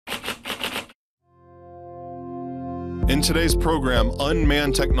In today's program,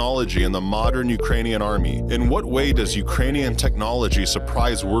 unmanned technology in the modern Ukrainian army. In what way does Ukrainian technology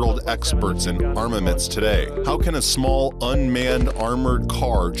surprise world experts in armaments today? How can a small unmanned armored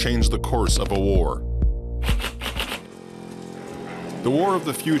car change the course of a war? The war of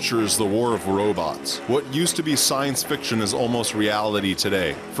the future is the war of robots. What used to be science fiction is almost reality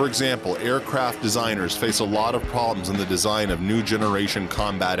today. For example, aircraft designers face a lot of problems in the design of new generation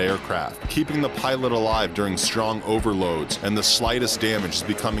combat aircraft. Keeping the pilot alive during strong overloads and the slightest damage is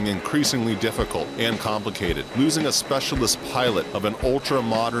becoming increasingly difficult and complicated. Losing a specialist pilot of an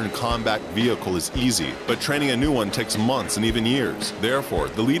ultra-modern combat vehicle is easy, but training a new one takes months and even years. Therefore,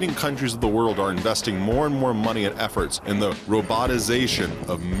 the leading countries of the world are investing more and more money and efforts in the robotization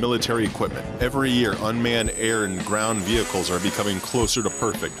of military equipment. Every year, unmanned air and ground vehicles are becoming closer to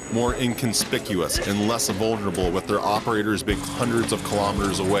perfect, more inconspicuous, and less vulnerable, with their operators being hundreds of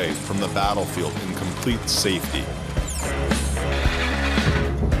kilometers away from the battlefield in complete safety.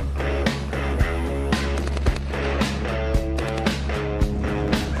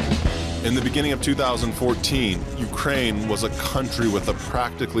 In the beginning of 2014, Ukraine was a country with a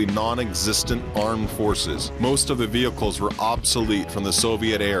practically non-existent armed forces. Most of the vehicles were obsolete from the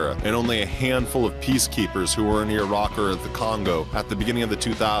Soviet era, and only a handful of peacekeepers who were in Iraq or the Congo at the beginning of the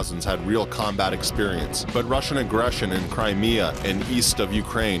 2000s had real combat experience. But Russian aggression in Crimea and east of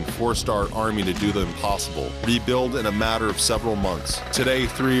Ukraine forced our army to do the impossible, rebuild in a matter of several months. Today,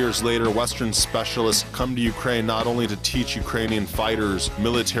 3 years later, Western specialists come to Ukraine not only to teach Ukrainian fighters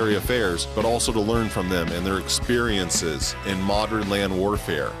military affairs, but also to learn from them and their experiences in modern land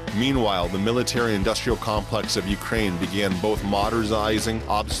warfare. Meanwhile, the military-industrial complex of Ukraine began both modernizing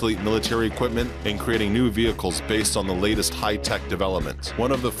obsolete military equipment and creating new vehicles based on the latest high-tech developments.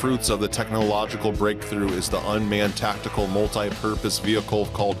 One of the fruits of the technological breakthrough is the unmanned tactical multi-purpose vehicle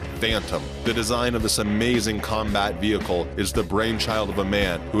called Phantom. The design of this amazing combat vehicle is the brainchild of a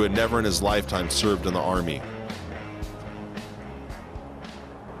man who had never in his lifetime served in the army.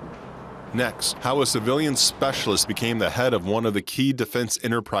 Next, how a civilian specialist became the head of one of the key defense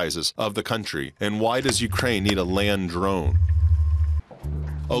enterprises of the country, and why does Ukraine need a land drone?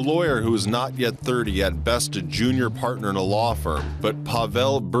 A lawyer who is not yet 30, at best a junior partner in a law firm, but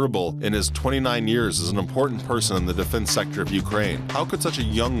Pavel Burbel in his 29 years is an important person in the defense sector of Ukraine. How could such a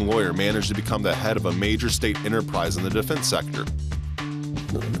young lawyer manage to become the head of a major state enterprise in the defense sector?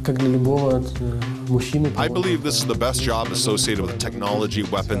 I believe this is the best job associated with technology,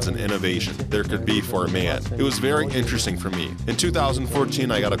 weapons, and innovation there could be for a man. It was very interesting for me. In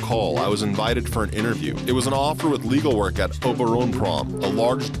 2014, I got a call. I was invited for an interview. It was an offer with legal work at Oboronprom, a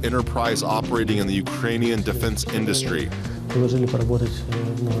large enterprise operating in the Ukrainian defense industry.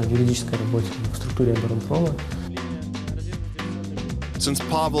 Since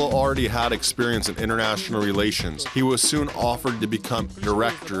Pavel already had experience in international relations, he was soon offered to become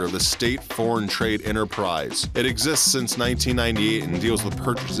director of the State Foreign Trade Enterprise. It exists since 1998 and deals with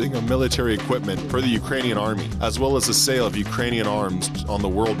purchasing of military equipment for the Ukrainian army, as well as the sale of Ukrainian arms on the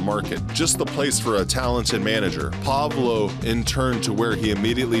world market. Just the place for a talented manager. Pavlo in turned to where he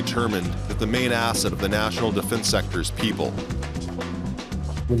immediately determined that the main asset of the national defense sector is people.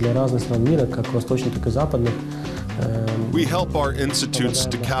 We help our institutes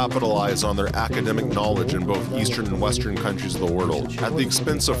to capitalize on their academic knowledge in both Eastern and Western countries of the world. At the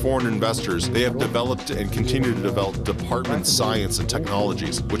expense of foreign investors, they have developed and continue to develop departments, science, and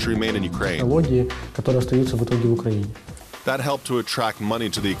technologies, which remain in Ukraine. That helped to attract money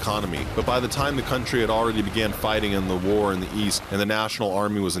to the economy, but by the time the country had already began fighting in the war in the East, and the National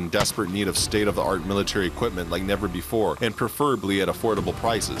Army was in desperate need of state-of-the-art military equipment like never before, and preferably at affordable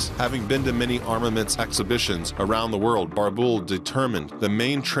prices. Having been to many armaments exhibitions around the world, Burbel determined the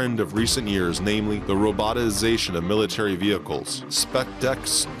main trend of recent years, namely the robotization of military vehicles.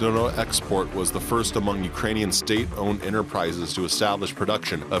 Specdex Export was the first among Ukrainian state-owned enterprises to establish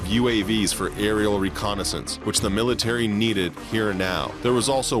production of UAVs for aerial reconnaissance, which the military needed here and now. There was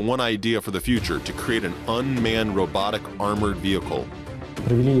also one idea for the future: to create an unmanned robotic armored vehicle.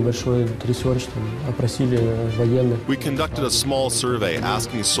 We conducted a small survey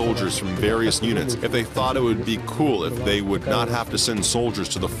asking soldiers from various units if they thought it would be cool if they would not have to send soldiers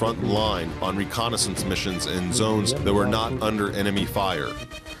to the front line on reconnaissance missions in zones that were not under enemy fire.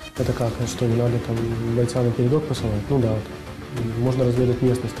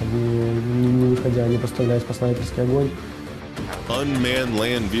 Unmanned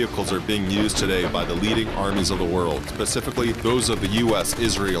land vehicles are being used today by the leading armies of the world, specifically those of the US,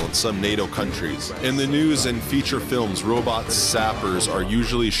 Israel, and some NATO countries. In the news and feature films, robot sappers are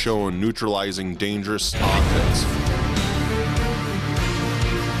usually shown neutralizing dangerous objects.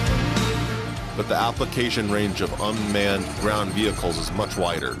 but the application range of unmanned ground vehicles is much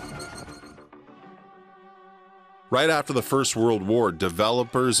wider. Right after the First World War,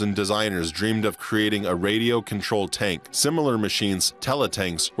 developers and designers dreamed of creating a radio-controlled tank. Similar machines,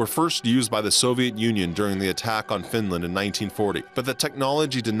 teletanks, were first used by the Soviet Union during the attack on Finland in 1940, but the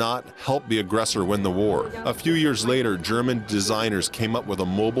technology did not help the aggressor win the war. A few years later, German designers came up with a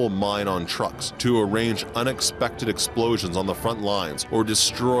mobile mine on trucks to arrange unexpected explosions on the front lines or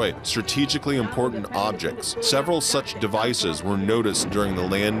destroy strategically important objects. Several such devices were noticed during the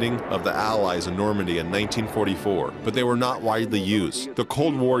landing of the Allies in Normandy in 1944. But they were not widely used. The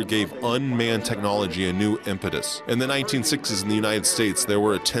Cold War gave unmanned technology a new impetus. In the 1960s in the United States, there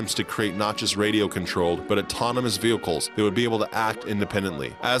were attempts to create not just radio-controlled, but autonomous vehicles that would be able to act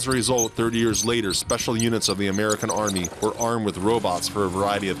independently. As a result, 30 years later, special units of the American Army were armed with robots for a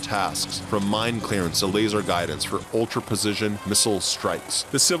variety of tasks, from mine clearance to laser guidance for ultra-precision missile strikes.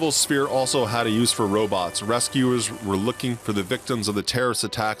 The civil sphere also had a use for robots. Rescuers were looking for the victims of the terrorist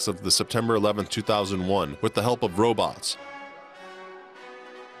attacks of the September 11, 2001, with the help of robots.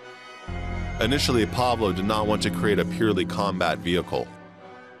 Initially, Pavlo did not want to create a purely combat vehicle.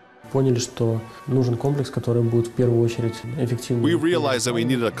 We realized that we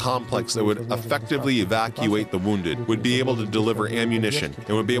needed a complex that would effectively evacuate the wounded, would be able to deliver ammunition,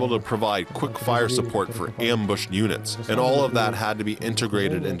 and would be able to provide quick fire support for ambushed units. And all of that had to be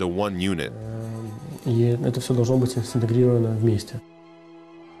integrated into one unit.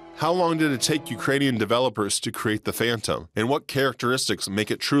 How long did it take Ukrainian developers to create the Phantom? And what characteristics make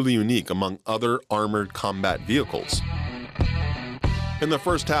it truly unique among other armored combat vehicles? In the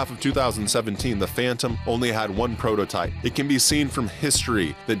first half of 2017, the Phantom only had one prototype. It can be seen from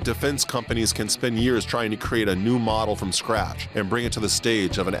history that defense companies can spend years trying to create a new model from scratch and bring it to the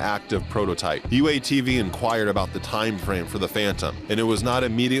stage of an active prototype. UATV inquired about the time frame for the Phantom, and it was not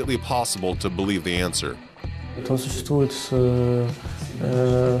immediately possible to believe the answer. It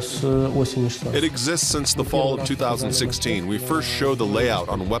exists since the fall of 2016. We first showed the layout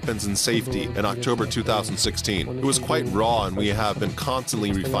on weapons and safety in October 2016. It was quite raw, and we have been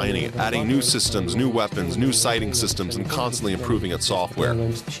constantly refining it, adding new systems, new weapons, new sighting systems, and constantly improving its software.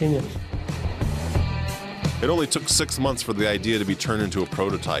 It only took 6 months for the idea to be turned into a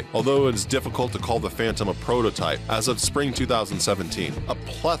prototype. Although it is difficult to call the Phantom a prototype, as of spring 2017, a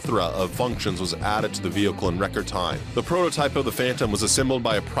plethora of functions was added to the vehicle in record time. The prototype of the Phantom was assembled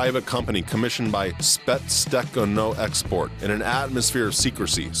by a private company commissioned by Spetstekno Export in an atmosphere of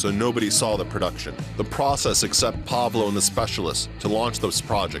secrecy, so nobody saw the production. The process, except Pavlo and the specialists, to launch this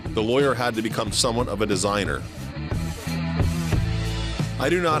project, the lawyer had to become somewhat of a designer. I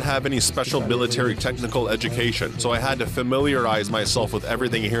do not have any special military technical education, so I had to familiarize myself with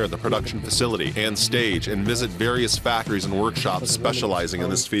everything here at the production facility and stage and visit various factories and workshops specializing in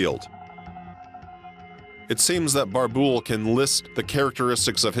this field. It seems that Barboul can list the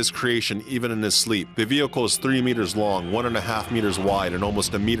characteristics of his creation even in his sleep. The vehicle is 3 meters long, 1.5 meters wide, and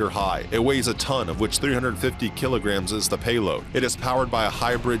almost a meter high. It weighs a ton, of which 350 kilograms is the payload. It is powered by a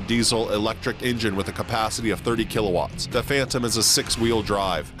hybrid diesel-electric engine with a capacity of 30 kilowatts. The Phantom is a 6-wheel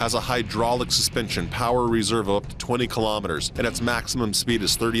drive, has a hydraulic suspension, power reserve of up to 20 kilometers, and its maximum speed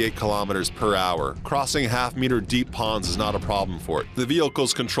is 38 kilometers per hour. Crossing half-meter deep ponds is not a problem for it. The vehicle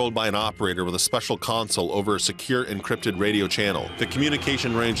is controlled by an operator with a special console over a secure encrypted radio channel. The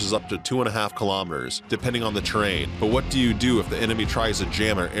communication range is up to 2.5 kilometers, depending on the terrain. But what do you do if the enemy tries to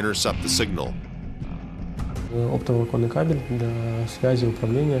jam or intercept the signal? A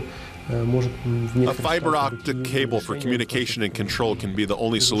fiber optic cable for communication and control can be the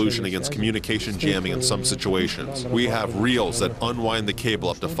only solution against communication jamming in some situations. We have reels that unwind the cable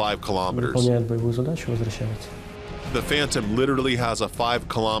up to 5 kilometers. The Phantom literally has a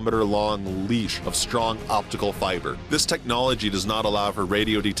 5-kilometer-long leash of strong optical fiber. This technology does not allow for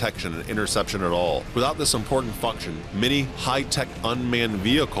radio detection and interception at all. Without this important function, many high-tech unmanned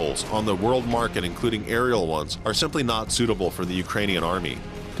vehicles on the world market, including aerial ones, are simply not suitable for the Ukrainian army.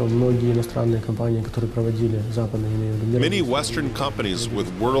 Many Western companies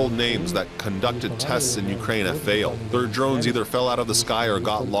with world names that conducted tests in Ukraine have failed. Their drones either fell out of the sky or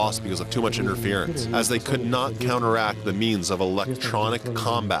got lost because of too much interference, as they could not counteract the means of electronic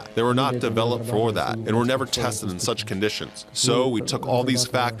combat. They were not developed for that, and were never tested in such conditions. So we took all these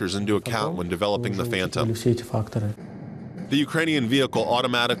factors into account when developing the Phantom. The Ukrainian vehicle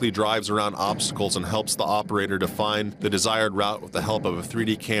automatically drives around obstacles and helps the operator to find the desired route with the help of a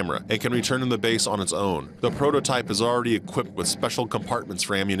 3D camera and can return to the base on its own. The prototype is already equipped with special compartments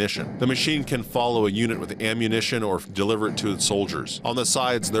for ammunition. The machine can follow a unit with ammunition or deliver it to its soldiers. On the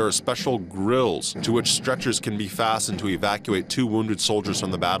sides, there are special grills to which stretchers can be fastened to evacuate 2 wounded soldiers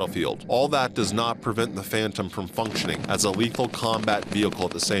from the battlefield. All that does not prevent the Phantom from functioning as a lethal combat vehicle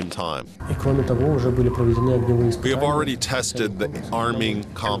at the same time. We have already tested the arming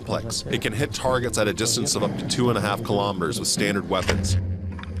complex. It can hit targets at a distance of up to 2.5 kilometers with standard weapons.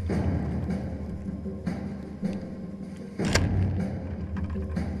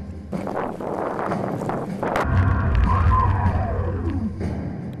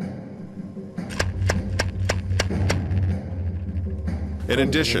 In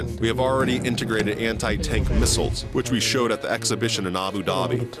addition, we have already integrated anti-tank missiles, which we showed at the exhibition in Abu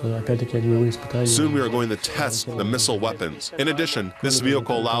Dhabi. Soon we are going to test the missile weapons. In addition, this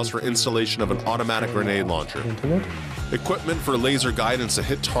vehicle allows for installation of an automatic grenade launcher. Equipment for laser guidance to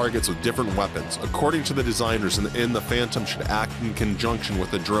hit targets with different weapons. According to the designers, in the end, the Phantom should act in conjunction with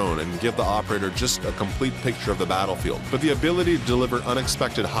the drone and give the operator just a complete picture of the battlefield, but the ability to deliver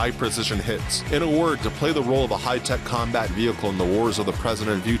unexpected high-precision hits. In a word, to play the role of a high-tech combat vehicle in the wars of the present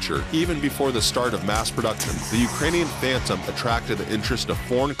and future. Even before the start of mass production, the Ukrainian Phantom attracted the interest of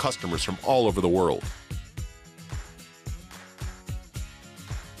foreign customers from all over the world.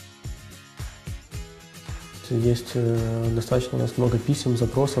 Есть достаточно у нас много писем,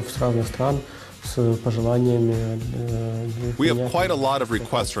 запросов с разных стран с пожеланиями. We have quite a lot of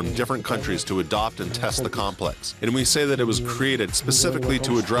requests from different countries to adopt and test the complex, and we say that it was created specifically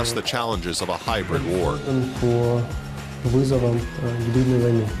to address the challenges of a hybrid war. По вызовам гибридной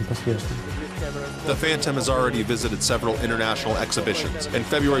войны непосредственно. The Phantom has already visited several international exhibitions. In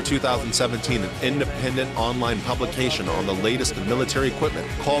February 2017, an independent online publication on the latest in military equipment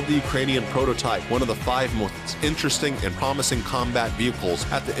called the Ukrainian prototype one of the 5 most interesting and promising combat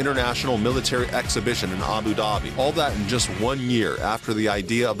vehicles at the International Military Exhibition in Abu Dhabi. All that in just 1 year after the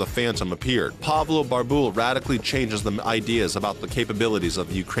idea of the Phantom appeared. Pavlo Barbul radically changes the ideas about the capabilities of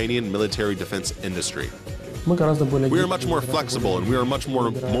the Ukrainian military defense industry. We are much more flexible and we are much more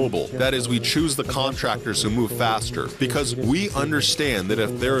mobile. That is, we choose the contractors who move faster because we understand that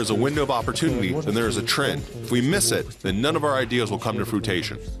if there is a window of opportunity, then there is a trend. If we miss it, then none of our ideas will come to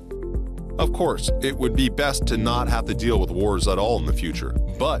fruition. Of course, it would be best to not have to deal with wars at all in the future.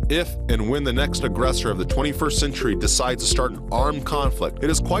 But if and when the next aggressor of the 21st century decides to start an armed conflict, it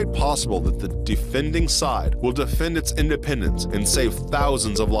is quite possible that the defending side will defend its independence and save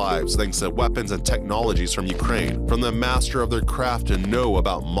thousands of lives thanks to weapons and technologies from Ukraine, from the master of their craft to know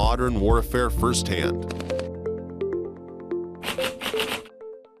about modern warfare firsthand.